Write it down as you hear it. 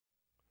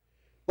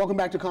Welcome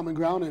back to Common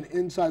Ground, an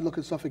inside look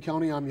at Suffolk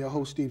County. I'm your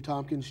host, Steve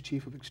Tompkins,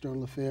 Chief of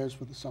External Affairs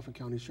for the Suffolk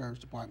County Sheriff's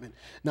Department.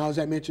 Now, as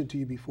I mentioned to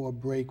you before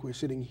break, we're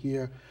sitting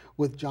here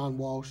with John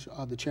Walsh,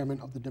 the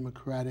chairman of the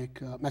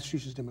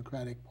Massachusetts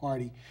Democratic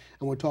Party,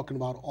 and we're talking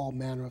about all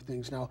manner of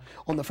things. Now,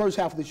 on the first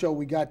half of the show,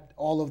 we got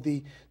all of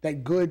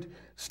that good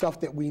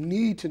stuff that we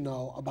need to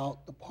know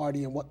about the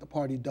party and what the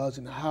party does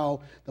and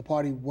how the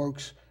party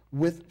works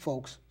with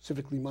folks,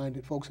 civically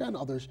minded folks and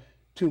others,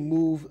 to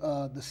move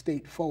the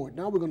state forward.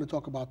 Now we're going to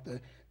talk about the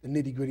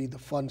nitty-gritty, the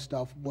fun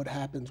stuff, what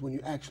happens when you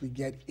actually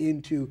get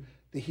into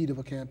the heat of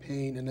a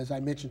campaign. And as I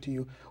mentioned to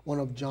you, one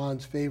of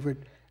John's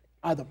favorite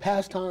either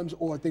pastimes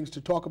or things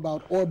to talk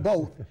about, or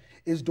both,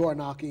 is door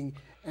knocking.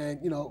 And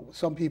you know,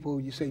 some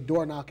people, you say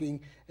door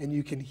knocking and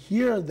you can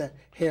hear the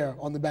hair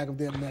on the back of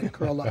their neck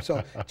curl up.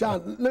 So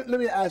John, let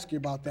me ask you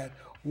about that.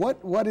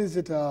 What is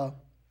it,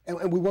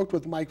 and we worked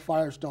with Mike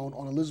Firestone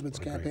on Elizabeth's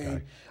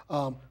campaign,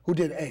 who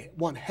did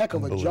one heck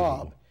of a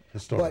job.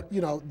 Historic. But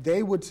you know,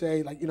 they would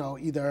say, like, you know,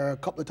 either a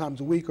couple of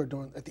times a week or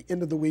at the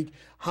end of the week,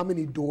 how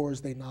many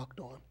doors they knocked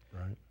on.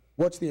 Right.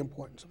 What's the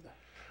importance of that?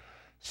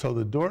 So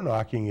the door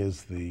knocking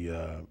is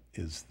the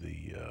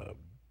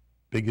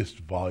biggest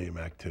volume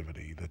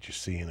activity that you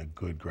see in a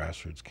good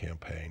grassroots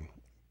campaign.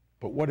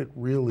 But what it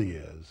really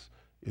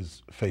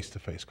is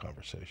face-to-face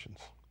conversations.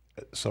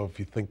 So if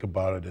you think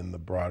about it in the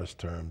broadest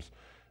terms,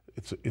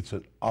 it's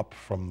an up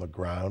from the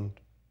ground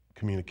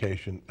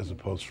communication as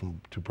opposed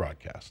to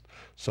broadcast.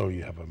 So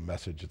you have a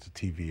message, it's a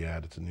TV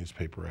ad, it's a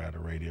newspaper ad, a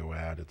radio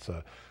ad, it's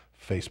a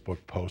Facebook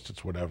post,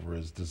 it's whatever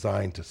is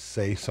designed to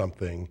say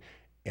something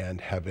and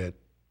have it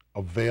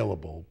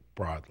available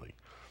broadly.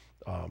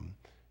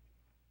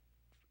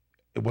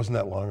 It wasn't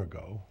that long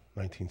ago,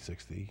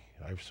 1960,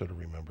 I sort of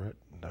remember it,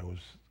 and I was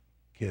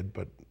a kid,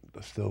 but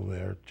still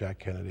there, Jack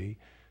Kennedy.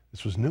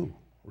 This was new,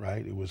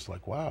 right? It was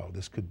like, wow,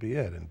 this could be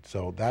it. And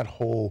so that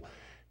whole,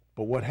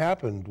 but what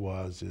happened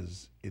was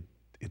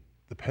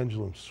the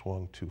pendulum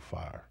swung too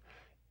far.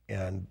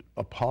 And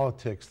a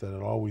politics that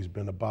had always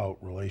been about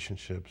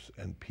relationships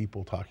and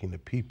people talking to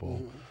people,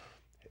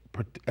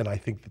 and I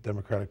think the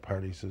Democratic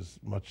Party's as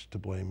much to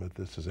blame with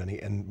this as any,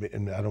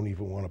 and I don't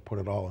even want to put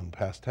it all in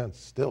past tense,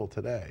 still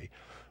today,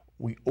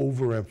 we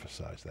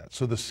overemphasize that.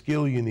 So the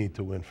skill you need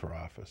to win for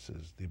office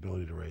is the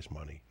ability to raise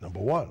money, number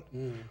one,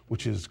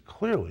 which is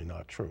clearly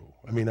not true.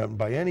 I mean,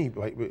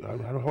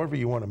 however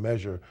you want to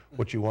measure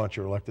what you want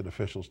your elected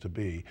officials to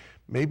be,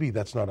 maybe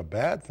that's not a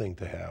bad thing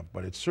to have,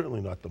 but it's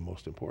certainly not the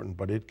most important,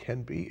 but it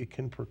can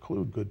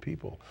preclude good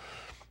people.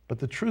 But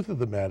the truth of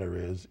the matter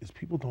is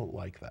people don't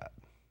like that,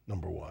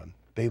 number one.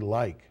 They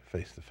like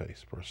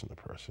face-to-face,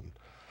 person-to-person.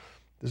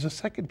 There's a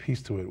second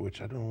piece to it,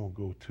 which I don't want to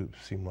go to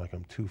seem like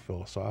I'm too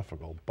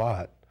philosophical,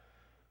 but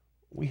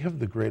we have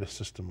the greatest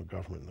system of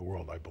government in the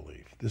world, I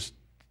believe, this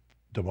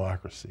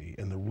democracy.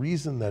 And the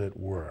reason that it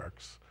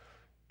works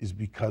is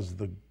because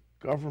the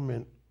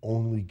government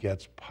only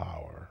gets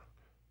power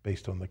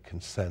based on the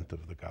consent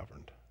of the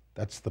governed.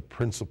 That's the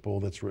principle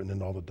that's written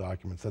in all the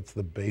documents. That's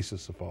the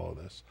basis of all of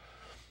this.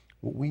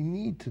 What we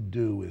need to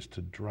do is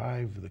to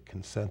drive the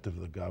consent of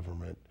the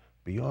government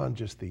beyond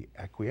just the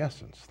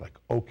acquiescence, like,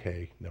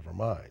 okay, never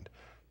mind,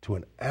 to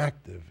an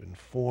active,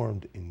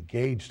 informed,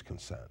 engaged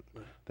consent,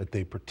 that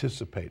they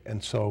participate.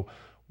 And so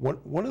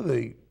one of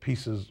the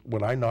pieces,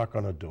 when I knock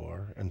on a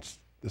door, and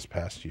this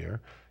past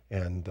year,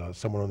 and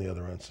someone on the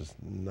other end says,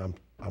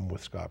 I'm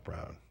with Scott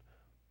Brown,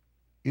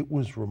 it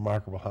was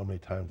remarkable how many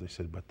times they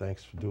said, but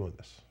thanks for doing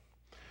this.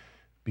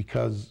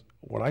 Because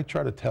what I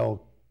try to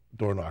tell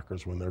door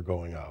knockers when they're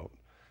going out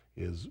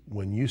is,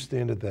 when you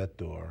stand at that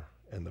door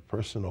and the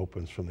person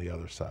opens from the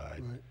other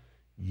side,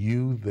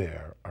 you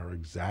there are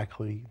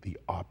exactly the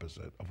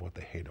opposite of what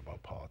they hate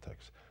about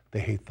politics. They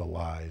hate the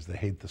lies, they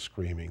hate the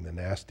screaming, the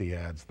nasty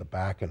ads, the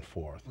back and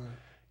forth.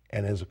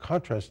 And as a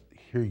contrast,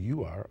 here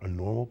you are, a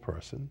normal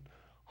person,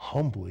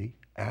 humbly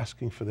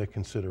asking for their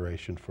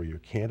consideration for your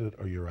candidate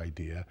or your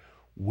idea,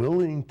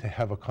 willing to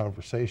have a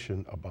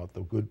conversation about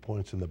the good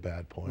points and the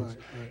bad points,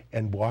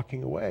 and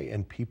walking away.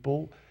 And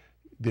people,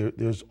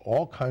 there's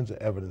all kinds of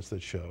evidence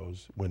that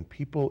shows when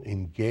people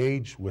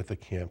engage with a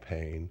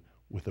campaign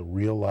with a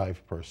real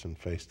live person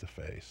face to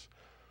face,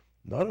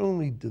 not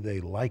only do they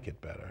like it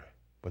better,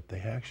 but they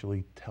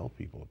actually tell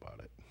people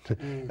about it.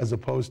 As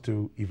opposed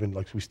to, even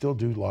like, we still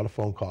do a lot of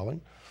phone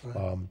calling,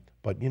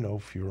 but you know,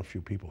 fewer and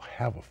few people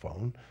have a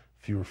phone.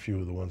 Few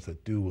of the ones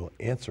that do will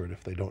answer it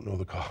if they don't know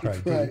the caller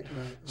ID.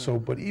 So,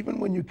 but even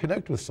when you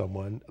connect with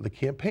someone, the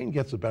campaign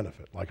gets a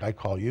benefit. Like, I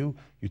call you,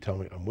 you tell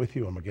me I'm with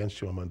you, I'm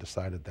against you, I'm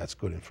undecided. That's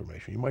good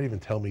information. You might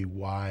even tell me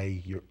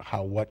why,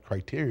 what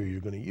criteria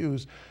you're going to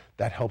use.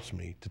 That helps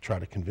me to try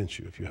to convince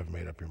you if you haven't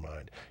made up your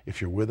mind.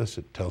 If you're with us,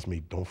 it tells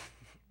me don't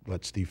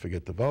let Steve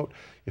forget the vote.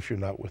 If you're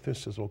not with us,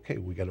 it says, okay,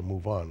 we got to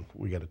move on.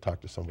 We got to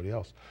talk to somebody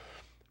else.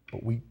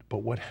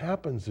 But what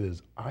happens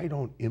is, I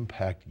don't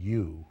impact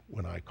you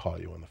when I call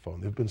you on the phone.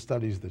 There have been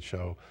studies that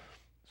show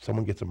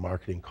someone gets a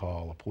marketing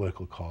call, a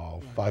political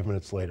call, 5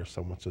 minutes later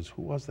someone says,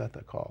 who was that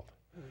called?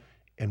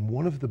 And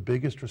one of the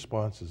biggest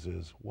responses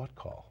is, what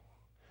call?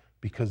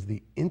 because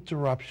the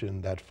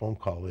interruption that phone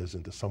call is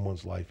into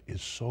someone's life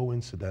is so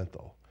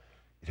incidental.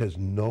 It has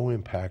no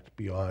impact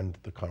beyond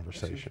the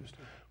conversation.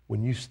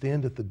 When you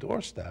stand at the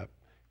doorstep,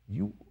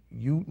 you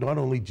not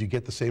only do you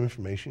get the same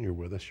information, you're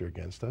with us, you're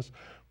against us,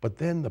 but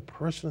then the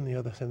person on the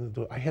other side of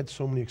the door, I had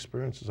so many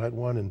experiences. I had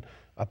one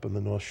up in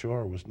the North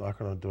Shore, was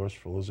knocking on doors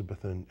for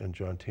Elizabeth and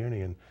John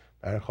Tierney, and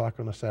 9 o'clock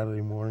on a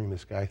Saturday morning,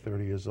 this guy,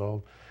 30 years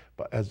old,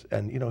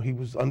 and you know, he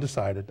was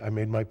undecided. I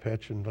made my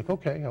pitch and like,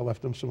 okay, I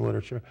left him some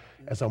literature.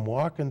 As I'm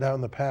walking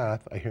down the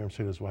path, I hear him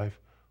say to his wife,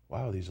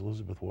 wow, these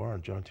Elizabeth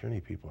Warren, John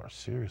Tierney people are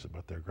serious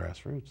about their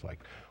grassroots. Like,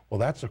 well,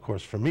 that's, of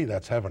course, for me,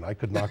 that's heaven. I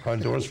could knock on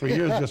doors for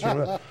years just from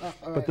that.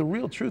 But the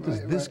real truth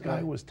is this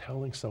guy was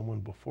telling someone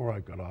before I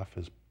got off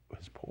his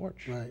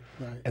porch.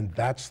 And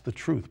that's the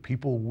truth.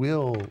 People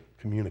will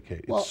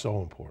communicate. It's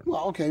so important.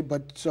 Well, okay,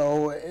 but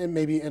so, and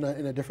maybe in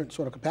a different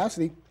sort of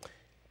capacity,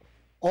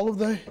 all of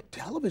the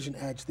television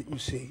ads that you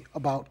see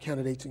about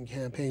candidates and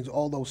campaigns,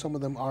 although some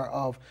of them are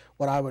of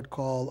what I would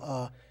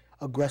call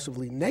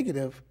aggressively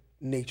negative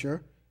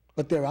nature,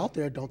 but they're out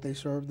there, don't they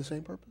serve the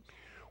same purpose?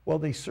 Well,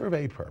 they serve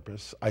a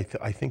purpose. I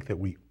think that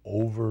we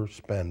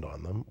overspend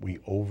on them, we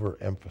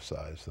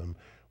overemphasize them,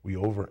 we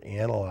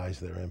overanalyze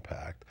their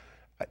impact.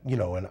 You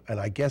know, and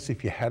I guess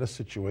if you had a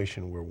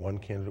situation where one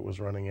candidate was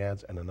running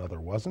ads and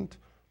another wasn't,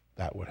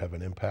 that would have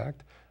an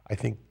impact. I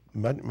think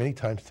many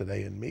times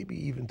today, and maybe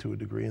even to a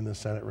degree in the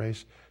Senate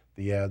race,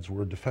 the ads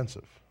were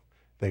defensive.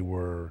 They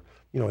were,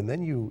 you know, and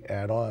then you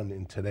add on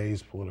in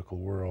today's political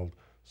world,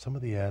 some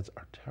of the ads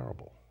are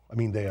terrible. I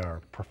mean, they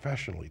are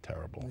professionally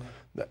terrible.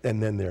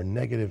 And then they're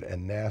negative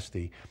and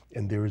nasty,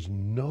 and there is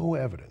no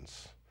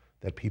evidence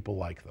that people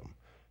like them.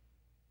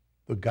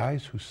 The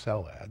guys who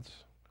sell ads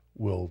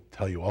will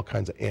tell you all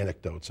kinds of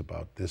anecdotes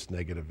about this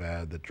negative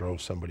ad that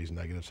drove somebody's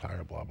negatives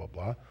higher, blah, blah,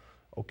 blah.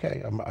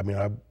 Okay, I mean,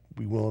 I'd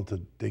be willing to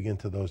dig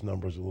into those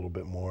numbers a little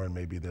bit more, and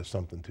maybe there's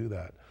something to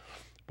that.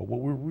 But what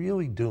we're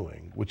really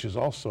doing, which is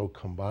also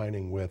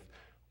combining with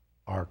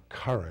our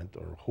current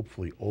or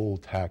hopefully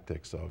old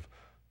tactics of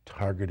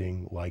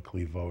targeting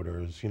likely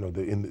voters, you know,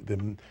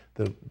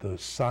 the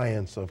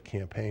science of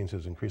campaigns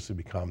has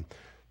increasingly become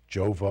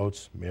Joe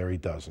votes, Mary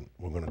doesn't.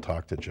 We're going to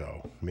talk to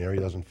Joe. Mary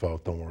doesn't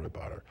vote, don't worry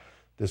about her.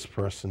 This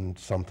person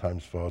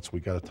sometimes votes, we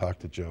got to talk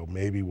to Joe.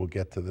 Maybe we'll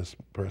get to this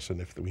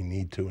person if we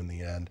need to in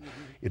the end.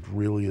 It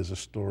really is a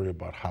story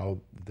about how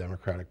the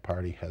Democratic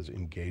Party has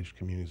engaged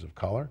communities of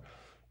color.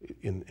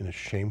 In a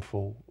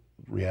shameful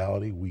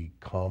reality, we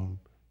come,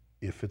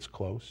 if it's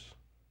close,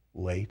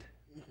 late,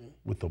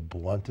 with the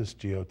bluntest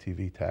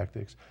GOTV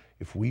tactics.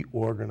 If we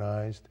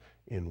organized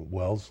in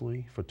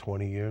Wellesley for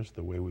 20 years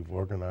the way we've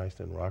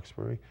organized in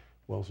Roxbury,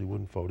 Wellesley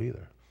wouldn't vote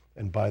either.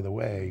 And by the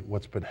way,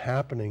 what's been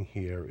happening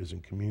here is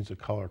in communities of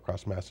color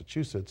across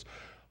Massachusetts,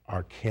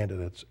 our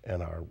candidates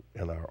and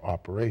our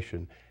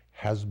operation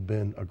has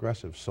been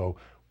aggressive. So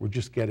we're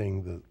just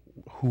getting the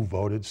who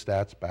voted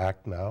stats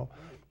back now.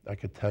 I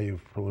could tell you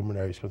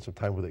preliminary, spent some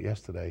time with it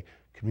yesterday,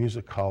 communities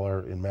of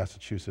color in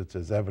Massachusetts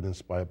is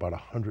evidenced by about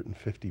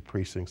 150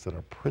 precincts that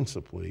are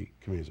principally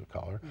communities of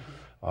color.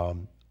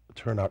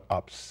 Turnout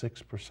up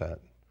 6%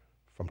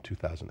 from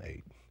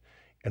 2008.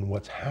 And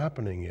what's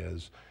happening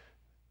is,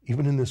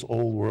 even in this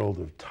old world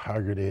of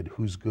targeted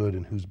who's good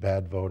and who's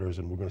bad voters,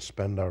 and we're going to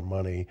spend our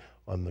money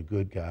on the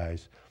good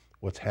guys,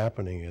 what's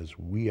happening is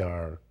we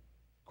are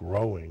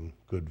growing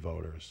good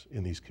voters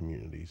in these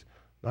communities.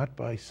 Not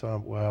by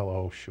some, well,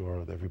 oh,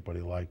 sure,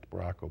 everybody liked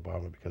Barack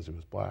Obama because he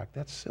was black.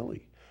 That's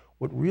silly.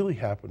 What really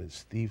happened is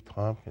Steve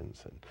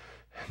Tompkins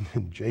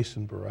and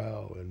Jason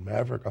Burrell and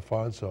Maverick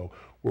Afonso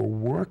were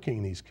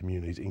working these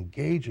communities,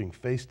 engaging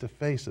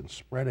face-to-face and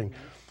spreading,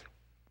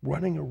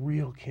 running a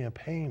real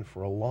campaign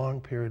for a long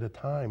period of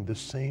time the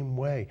same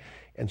way.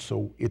 And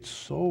so it's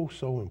so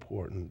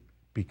important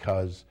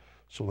because,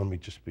 so let me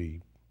just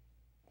be,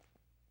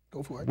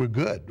 go for it. We're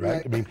good,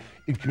 right? I mean,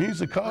 in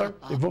communities of color,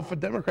 they vote for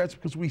Democrats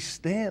because we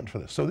stand for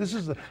this. So this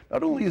is,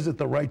 not only is it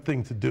the right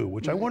thing to do,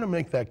 which I want to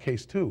make that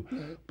case too,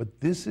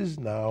 but this is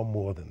now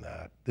more than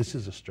that. This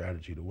is a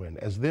strategy to win.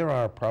 As there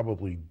are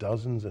probably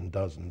dozens and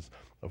dozens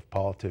of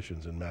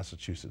politicians in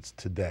Massachusetts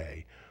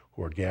today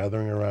who are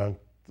gathering around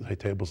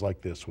tables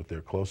like this with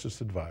their closest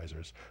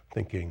advisors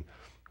thinking,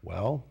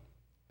 well,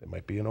 there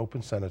might be an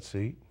open Senate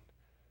seat.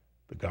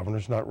 The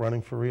governor's not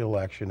running for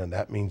re-election, and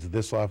that means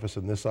this office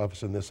and this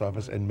office and this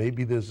office, and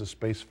maybe there's a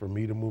space for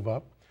me to move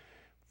up.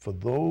 For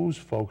those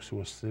folks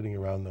who are sitting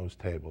around those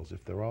tables,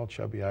 if they're all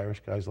chubby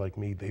Irish guys like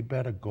me, they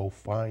better go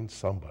find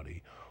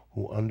somebody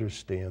who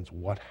understands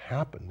what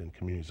happened in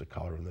communities of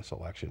color in this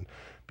election,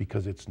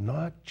 because it's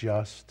not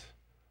just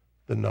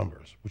the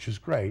numbers, which is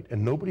great,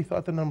 and nobody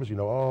thought the numbers, you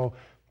know, oh,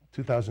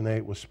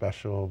 2008 was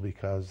special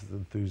because the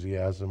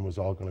enthusiasm was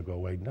all going to go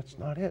away. That's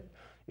not it.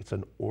 It's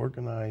an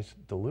organized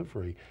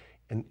delivery.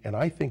 And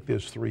I think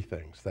there's three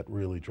things that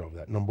really drove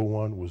that. Number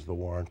one was the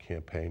Warren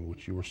campaign,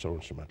 which you were so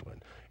instrumental in,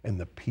 and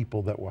the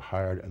people that were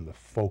hired and the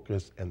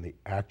focus and the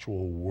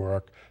actual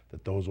work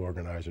that those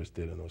organizers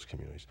did in those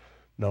communities.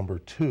 Number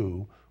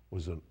two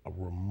was a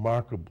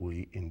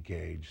remarkably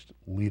engaged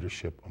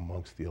leadership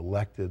amongst the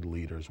elected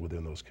leaders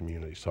within those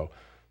communities. So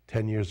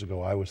 10 years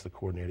ago, I was the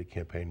coordinated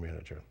campaign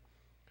manager.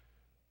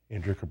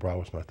 Andrea Cabral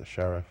was not the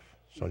sheriff.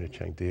 Sonia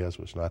Chang Diaz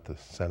was not the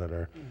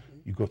senator.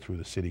 You go through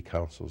the city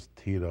councils,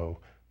 Tito,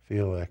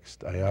 Felix,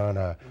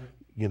 Diana,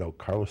 you know,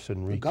 Carlos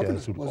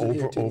Enriquez,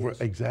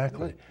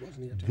 exactly.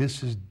 Right.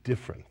 This is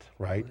different,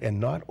 right? And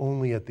not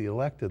only at the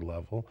elected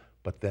level,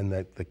 but then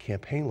at the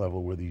campaign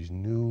level where these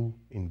new,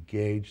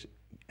 engaged,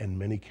 in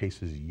many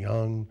cases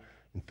young,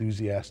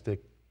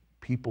 enthusiastic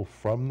people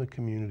from the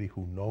community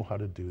who know how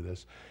to do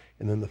this.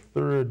 And then the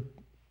third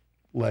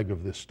leg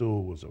of this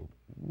stool was a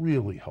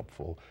really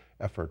helpful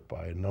effort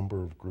by a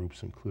number of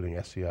groups, including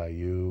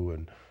SEIU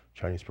and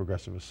Chinese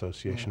Progressive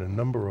Association, a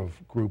number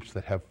of groups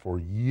that have for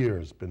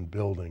years been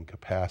building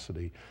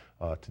capacity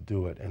to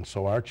do it. And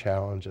so our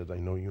challenge, as I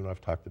know you and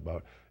I've talked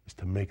about, is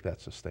to make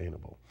that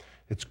sustainable.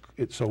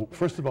 So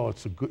first of all,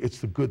 it's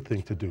the good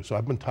thing to do. So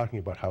I've been talking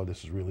about how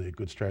this is really a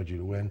good strategy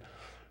to win.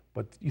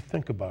 But you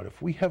think about it,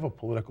 if we have a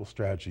political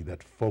strategy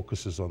that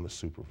focuses on the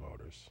super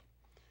voters,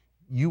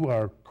 you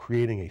are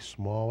creating a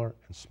smaller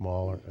and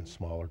smaller and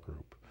smaller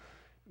group.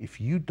 If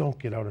you don't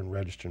get out and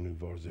register new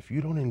voters, if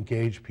you don't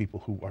engage people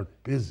who are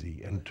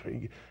busy,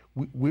 and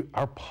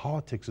our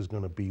politics is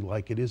going to be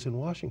like it is in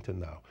Washington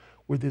now,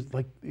 where there's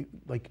like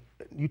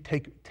you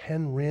take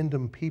 10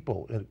 random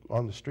people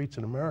on the streets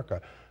in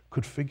America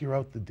could figure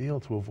out the deal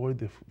to avoid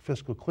the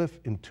fiscal cliff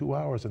in 2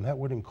 hours, and that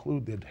would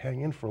include they'd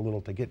hang in for a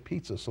little to get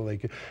pizza, so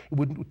it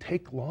wouldn't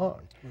take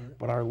long.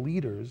 But our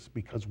leaders,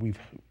 because we've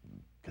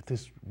got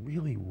this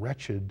really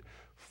wretched,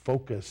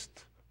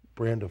 focused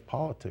brand of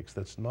politics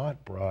that's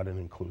not broad and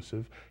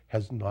inclusive,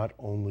 has not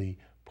only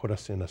put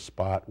us in a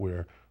spot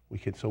where we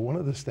can, so one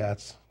of the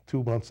stats,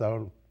 2 months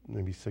out,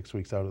 maybe 6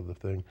 weeks out of the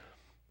thing,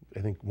 I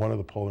think one of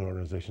the polling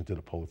organizations did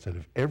a poll that said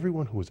if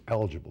everyone who was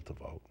eligible to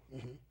vote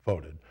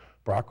voted,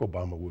 Barack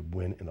Obama would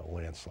win in a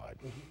landslide.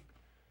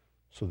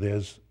 So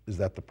is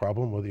that the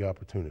problem or the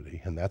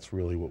opportunity? And that's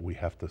really what we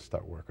have to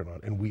start working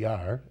on. And we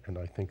are, and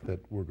I think that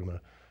we're going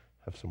to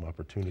have some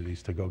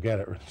opportunities to go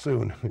get it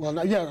soon. Well,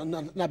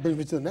 that brings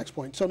me to the next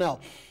point. So now,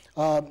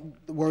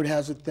 the word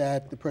has it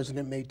that the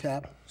president may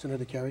tap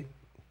Senator Kerry,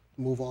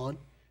 move on.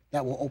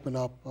 That will open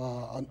up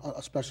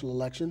a special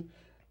election.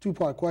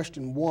 Two-part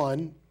question.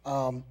 One,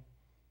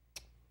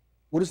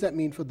 what does that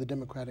mean for the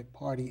Democratic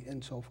Party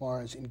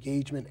insofar as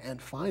engagement and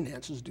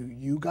finances? Do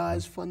you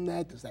guys fund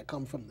that? Does that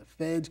come from the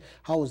feds?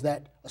 How is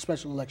that a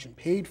special election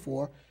paid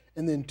for?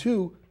 And then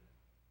two,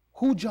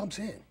 who jumps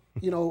in?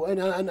 You know,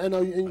 and I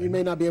know you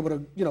may not be able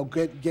to, you know,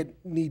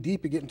 get knee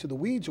deep and get into the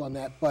weeds on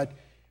that, but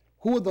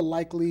who are the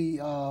likely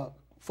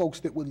folks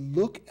that would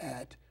look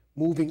at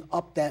moving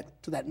up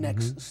to that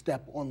next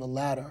step on the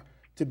ladder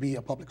to be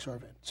a public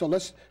servant? So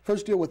let's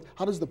first deal with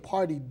how does the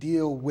party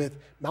deal with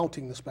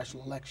mounting the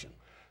special election?